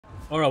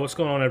Alright, what's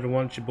going on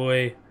everyone? It's your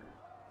boy,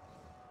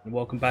 and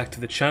welcome back to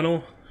the channel.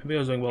 Hope you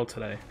guys are doing well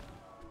today.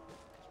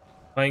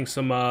 Playing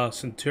some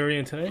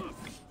Centurion today.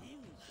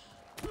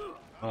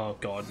 Oh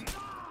god.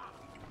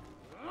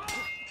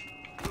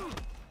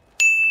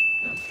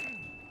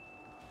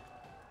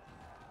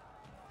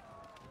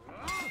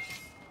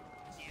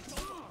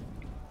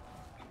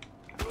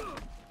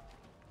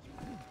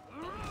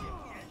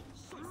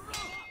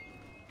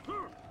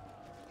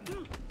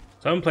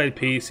 So I haven't played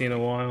PC in a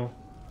while.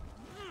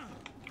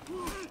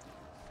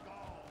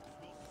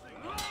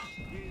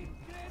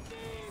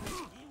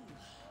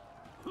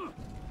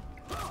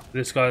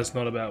 This guy's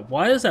not about.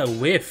 Why is that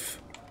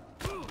whiff?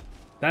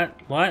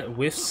 That light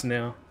whiffs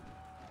now.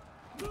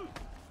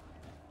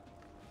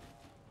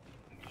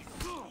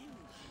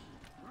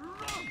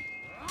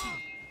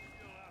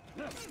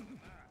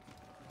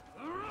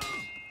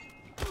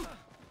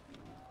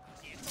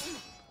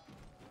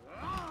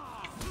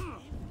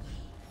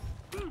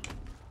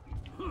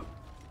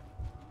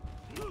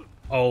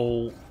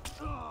 Oh,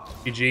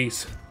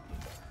 GG's.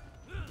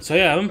 So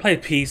yeah, I haven't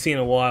played PC in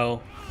a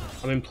while.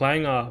 I've been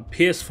playing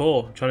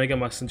PS4, trying to get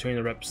my Centurion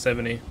to rep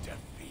 70.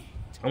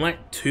 I'm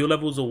like 2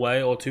 levels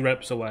away, or 2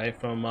 reps away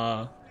from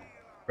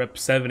rep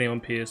 70 on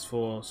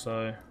PS4,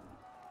 so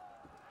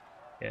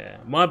yeah,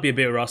 might be a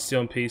bit rusty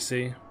on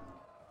PC.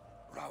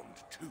 Round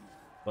 2.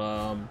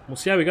 We'll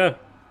see how we go.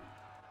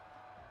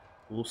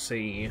 We'll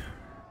see.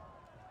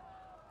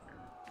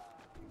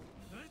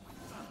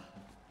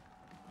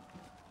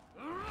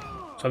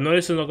 So I've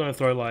noticed he's not going to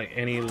throw like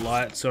any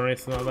lights or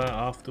anything like that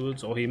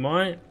afterwards, or he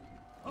might.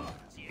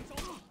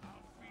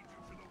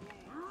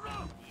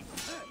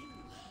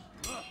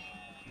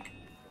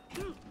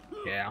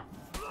 Yeah.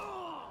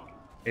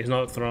 He's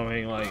not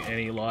throwing like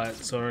any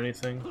lights or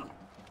anything.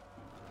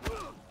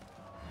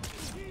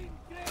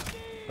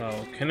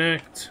 So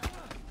connect.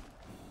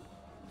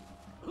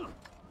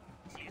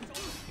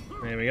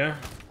 There we go.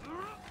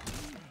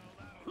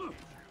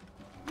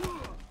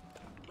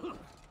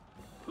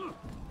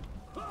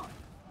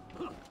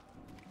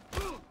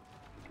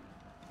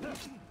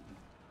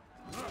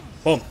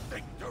 Boom.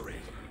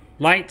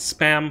 Light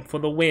spam for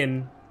the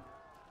win.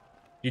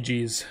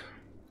 GG's.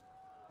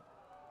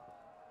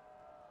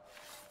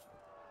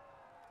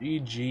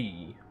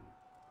 GG.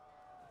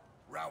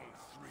 Round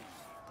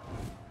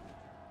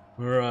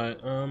 3.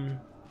 Alright, alright,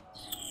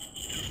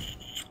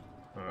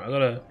 I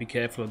gotta be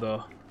careful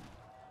though.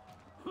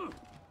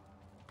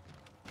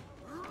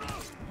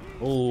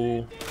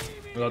 Oh,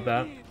 I got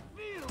that.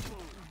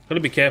 Gotta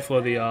be careful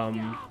of the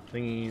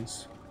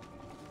thingies.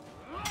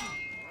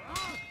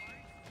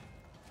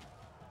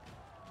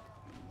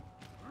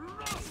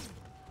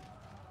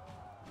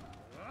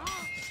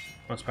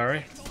 Nice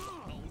parry.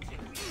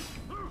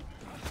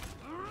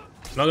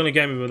 Not gonna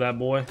get me with that,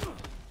 boy.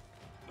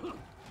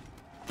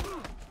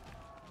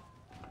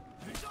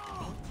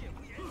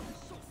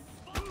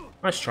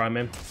 Nice try,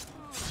 man.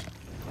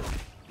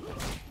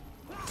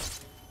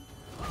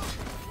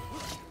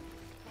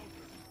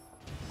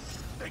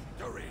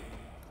 Victory.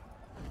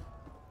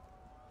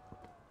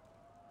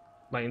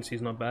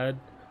 Latency's not bad.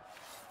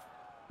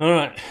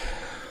 Alright.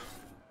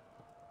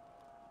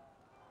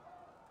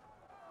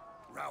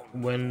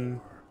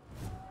 When...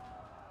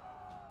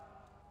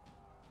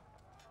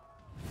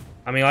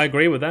 I mean, I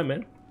agree with that,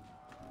 man.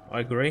 I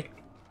agree.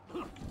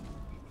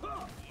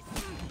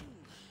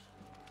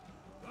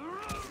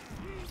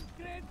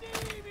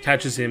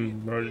 Catches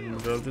him right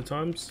of the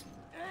times.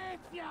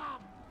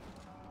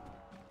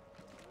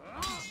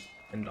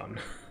 And done.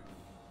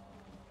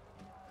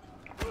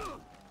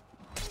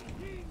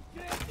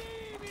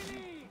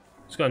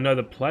 Just gotta know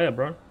the player,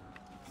 bro.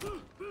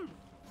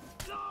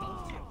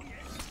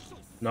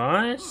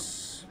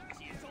 Nice.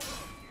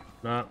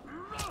 Nah.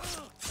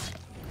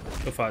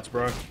 Good fights,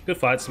 bro. Good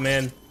fights,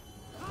 man.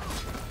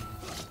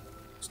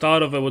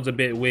 Start of it was a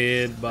bit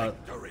weird, but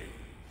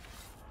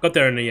got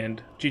there in the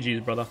end.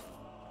 GG's, brother.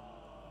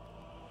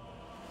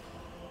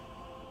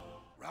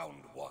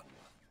 Round 1.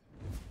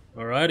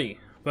 Alrighty.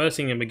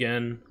 Versing him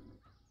again.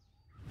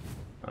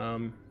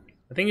 I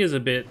think he's a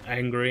bit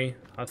angry,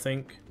 I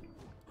think.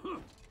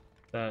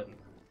 That...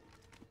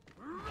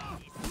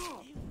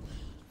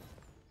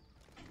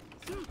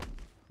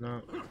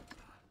 No.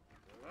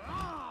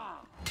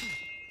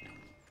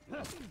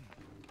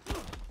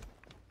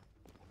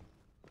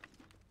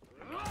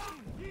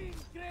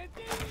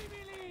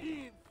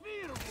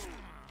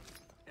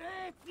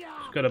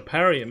 Just gotta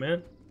parry it,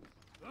 man.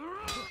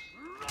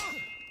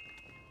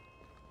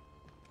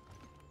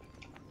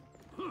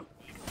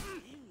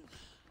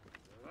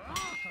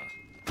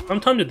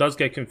 Sometimes it does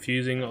get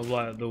confusing of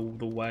like the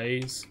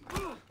ways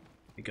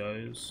it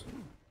goes.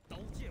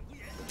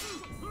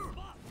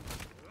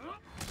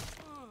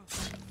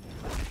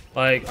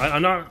 Like I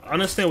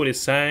understand what he's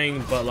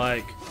saying, but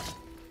like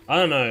I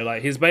don't know,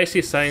 like he's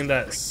basically saying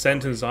that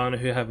Centurion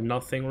who have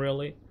nothing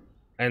really,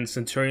 and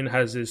Centurion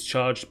has his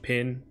charged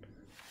pin,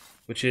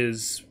 which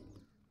is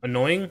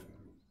annoying.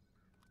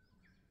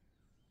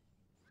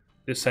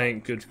 This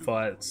ain't good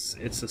fights,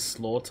 it's a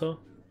slaughter.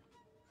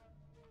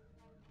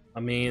 I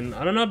mean,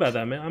 I don't know about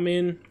that, man. I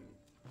mean,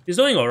 he's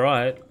doing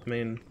alright. I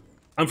mean,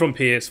 I'm from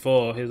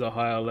PS4. He's a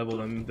higher level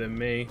than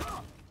me.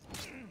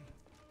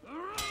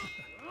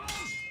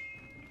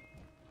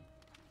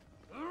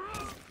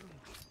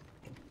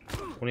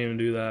 Won't even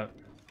do that.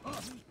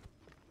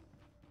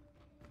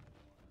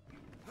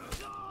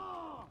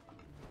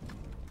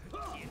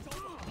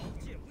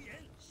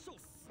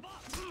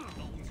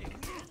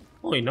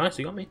 Oh, nice,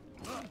 he got me.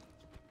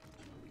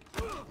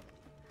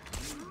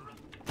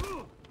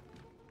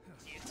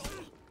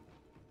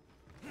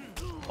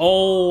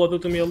 Oh, I thought it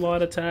was gonna be a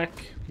light attack.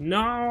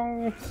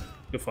 No!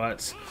 Good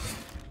fights.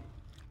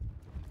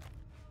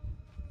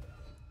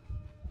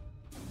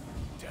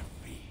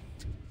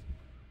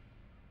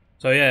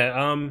 So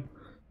yeah,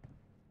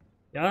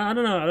 yeah, I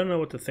don't know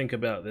what to think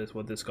about this,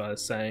 what this guy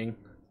is saying.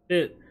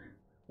 Bit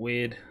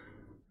weird.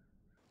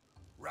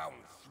 Round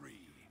 3.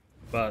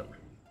 But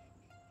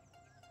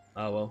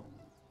oh well.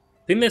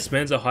 I think this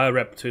man's a higher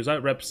rep too. Is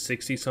that rep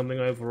 60 something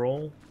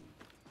overall?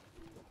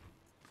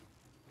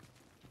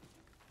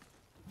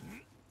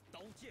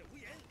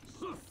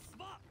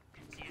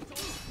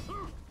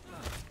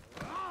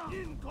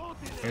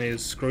 And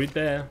he's screwed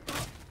there.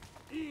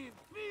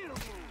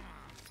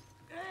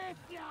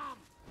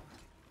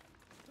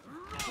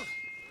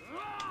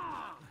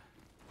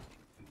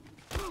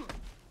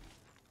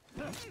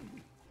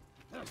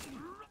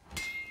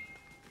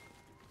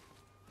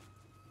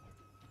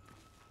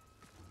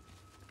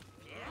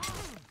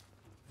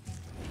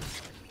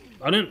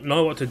 I don't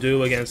know what to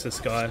do against this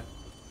guy.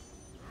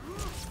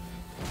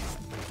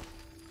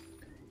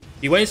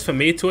 He waits for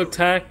me to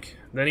attack,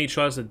 then he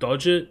tries to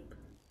dodge it.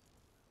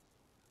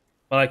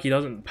 But like he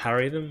doesn't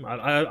parry them.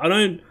 I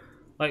don't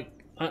like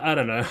I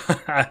don't know.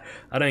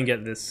 I don't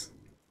get this.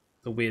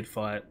 It's a weird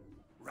fight.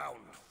 Round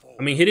 4.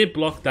 I mean, he did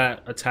block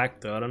that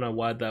attack though. I don't know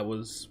why that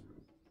was,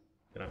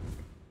 you know,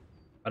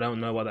 I don't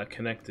know why that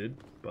connected,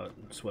 but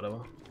it's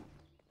whatever.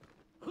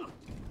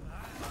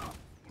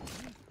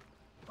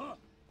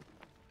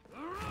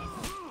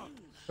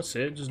 That's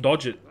it, just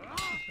dodge it.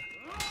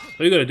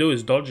 All you gotta do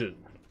is dodge it.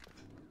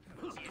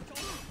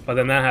 But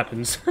then that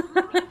happens.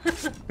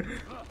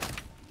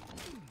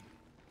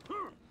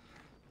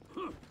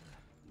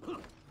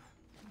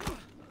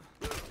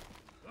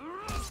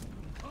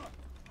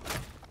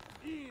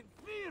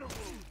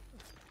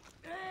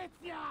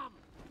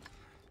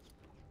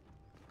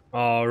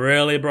 Oh,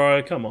 really,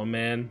 bro? Come on,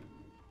 man.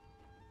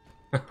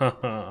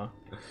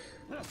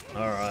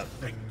 Alright.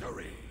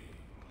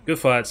 Good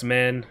fights,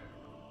 man.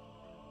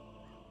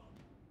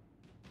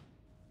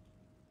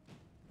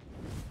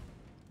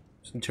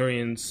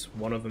 Centurion's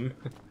one of them.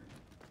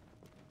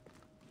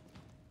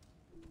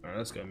 Alright,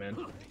 let's go, man.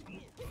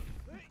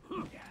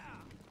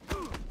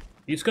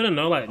 You just gotta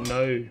know, like,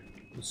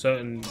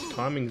 certain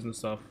timings and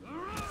stuff.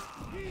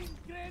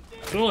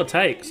 That's all it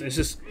takes. It's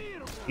just,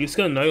 you just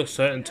gotta know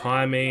certain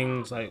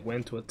timings, like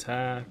when to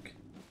attack.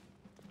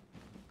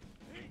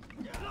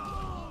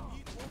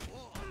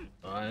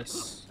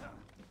 Nice.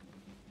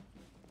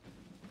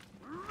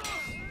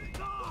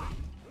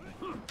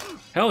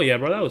 Hell yeah,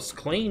 bro, that was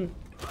clean.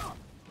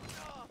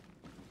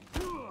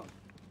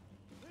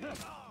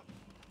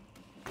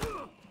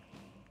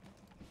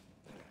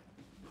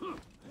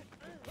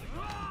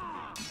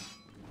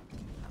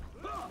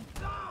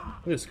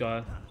 Look at this guy.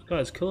 This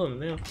guy's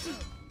killing it now.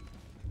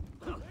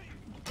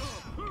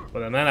 But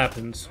then that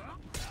happens.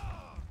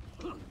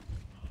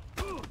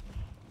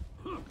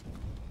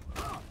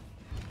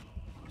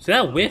 See,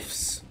 that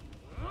whiffs.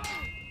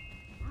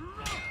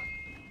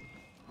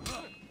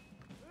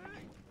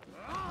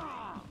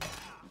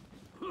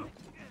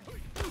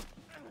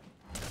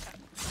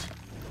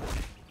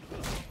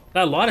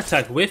 That light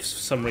attack whiffs for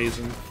some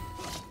reason.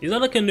 Is that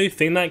like a new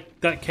thing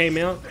that came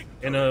out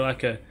in a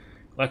like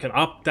an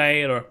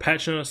update or a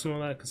patch or something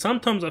like that? 'Cause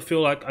sometimes I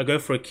feel like I go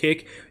for a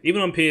kick,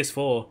 even on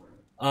PS4.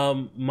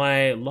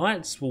 My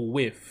lights will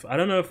whiff. I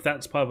don't know if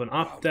that's part of an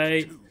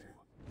update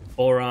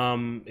or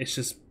it's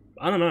just,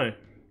 I don't know.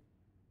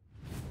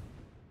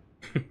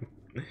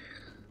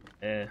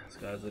 Yeah, this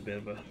guy's a bit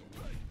of a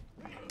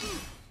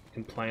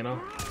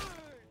complainer.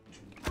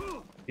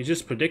 He's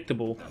just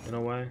predictable in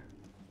a way.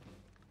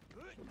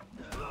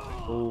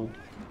 Ooh.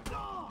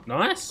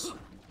 Nice.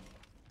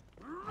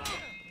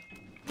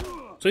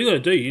 So you gotta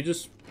do, you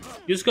just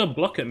gotta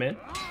block it, man.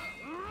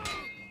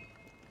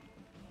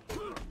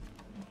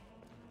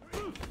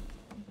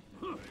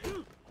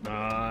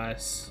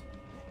 Nice.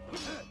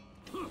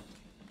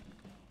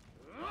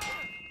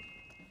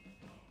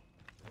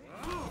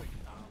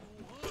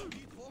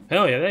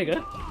 Hell yeah, there you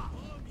go.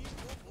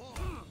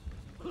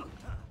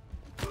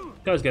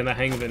 Guy's getting the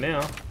hang of it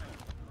now.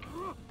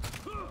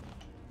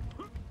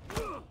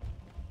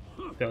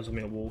 That was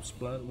gonna be a wall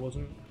splat, it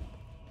wasn't.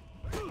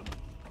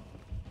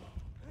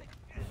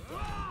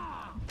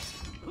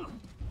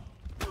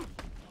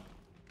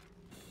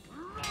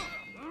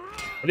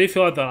 I do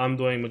feel like that I'm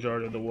doing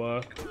majority of the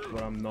work,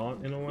 but I'm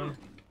not in a way.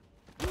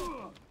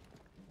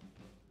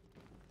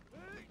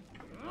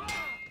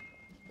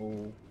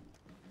 Oh.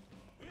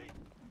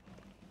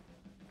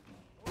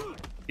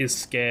 He's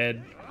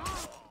scared.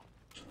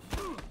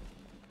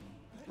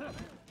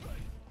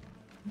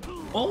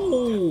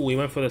 Oh, he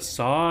went for the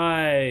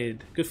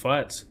side. Good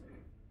fights.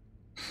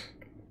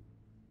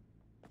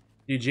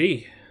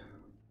 GG.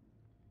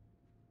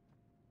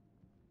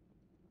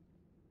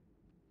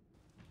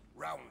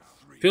 Round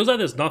 3. Feels like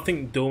there's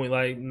nothing doing,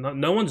 like,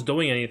 no one's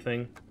doing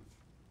anything.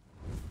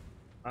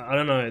 I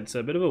don't know, it's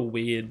a bit of a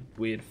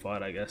weird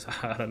fight, I guess.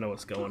 I don't know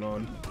what's going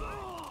on.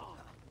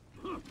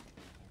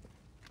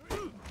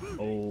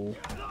 Oh.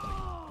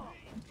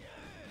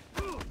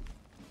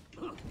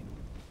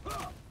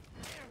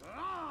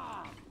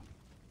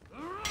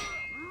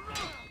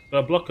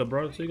 Gotta block her,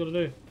 bro. That's what you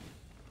gotta do.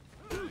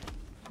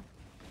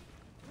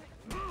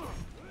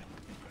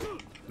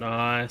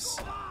 Nice.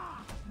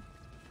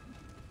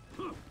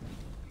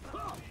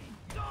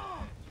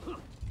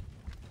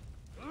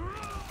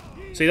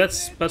 See,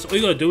 that's all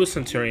you gotta do with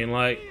Centurion.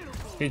 Like,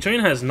 Centurion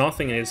has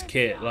nothing in his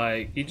kit.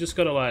 Like, you just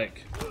gotta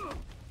like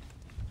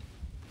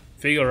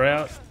figure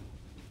out.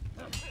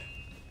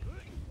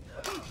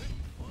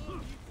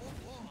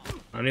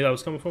 I knew that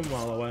was coming from a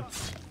mile away.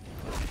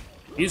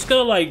 You just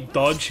gotta like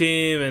dodge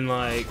him and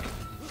like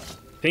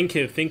think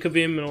of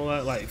him and all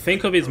that. Like,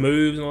 think of his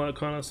moves and all that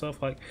kind of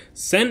stuff. Like,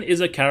 Cent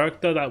is a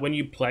character that when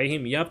you play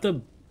him, you have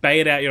to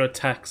bait out your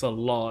attacks a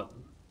lot,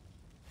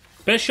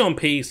 especially on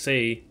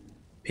PC.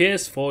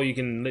 PS4, you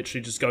can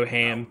literally just go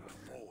ham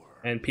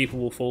and people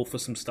will fall for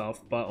some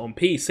stuff, but on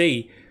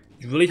PC,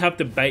 you really have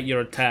to bait your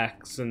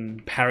attacks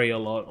and parry a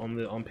lot on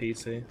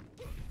PC.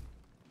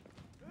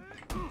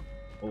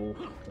 Oh,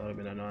 that would have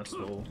been a nice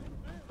little...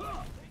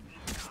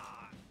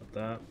 Like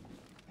that.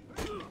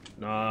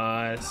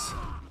 Nice.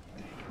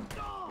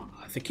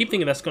 I keep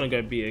thinking that's going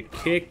to go be a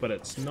kick, but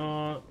it's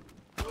not.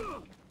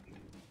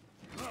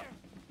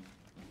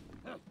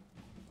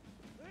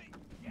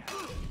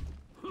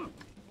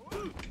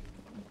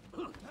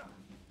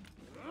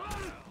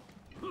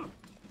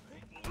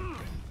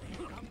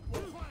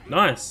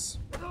 Nice.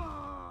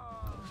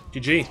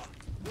 GG.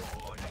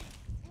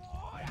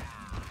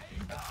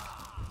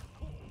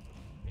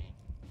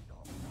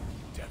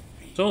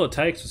 That's all it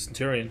takes for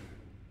Centurion.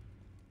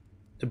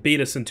 To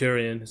beat a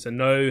Centurion is to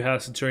know how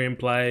Centurion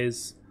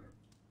plays.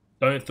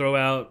 Don't throw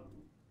out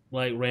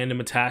like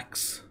random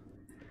attacks.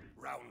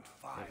 Round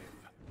 5.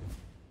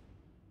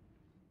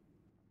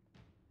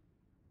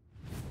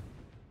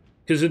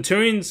 Because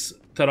Centurions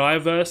that I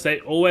verse, they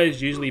always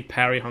usually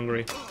parry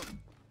hungry.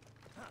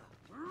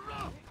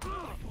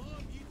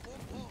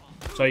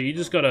 So you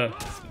just gotta...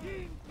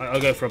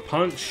 I'll go for a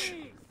punch.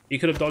 You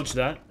could have dodged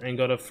that and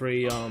got a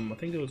free, I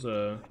think it was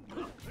a...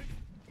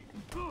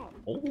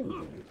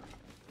 Oh.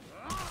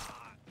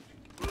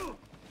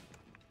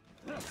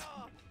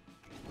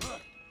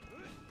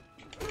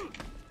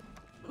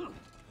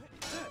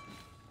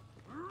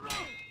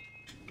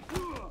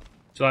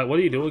 So like, what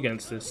do you do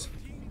against this?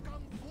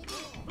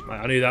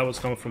 Like, I knew that was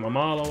coming from a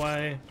mile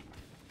away.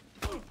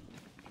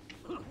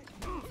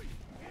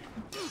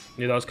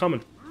 Knew that was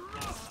coming.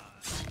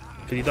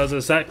 He does the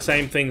exact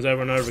same things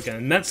over and over again.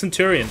 And that's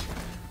Centurion.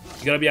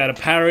 You gotta be able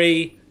to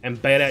parry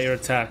and bait out your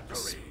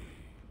attacks.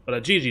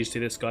 But GG's to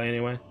this guy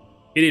anyway.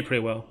 He did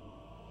pretty well.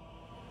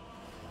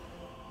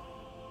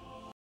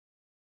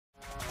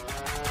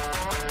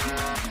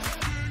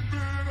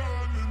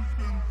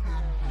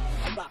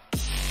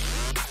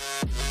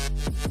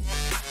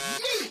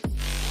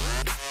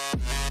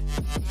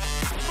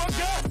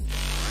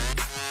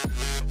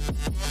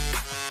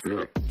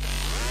 Yeah.